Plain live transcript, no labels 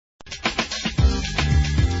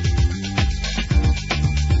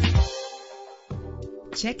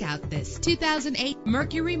Check out this 2008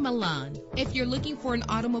 Mercury Milan. If you're looking for an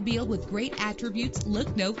automobile with great attributes,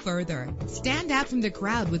 look no further. Stand out from the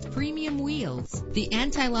crowd with premium wheels. The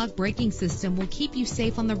anti-lock braking system will keep you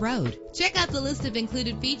safe on the road. Check out the list of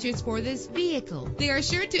included features for this vehicle. They are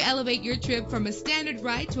sure to elevate your trip from a standard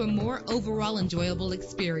ride to a more overall enjoyable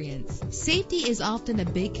experience. Safety is often a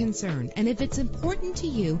big concern, and if it's important to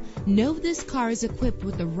you, know this car is equipped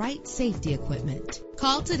with the right safety equipment.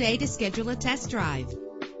 Call today to schedule a test drive.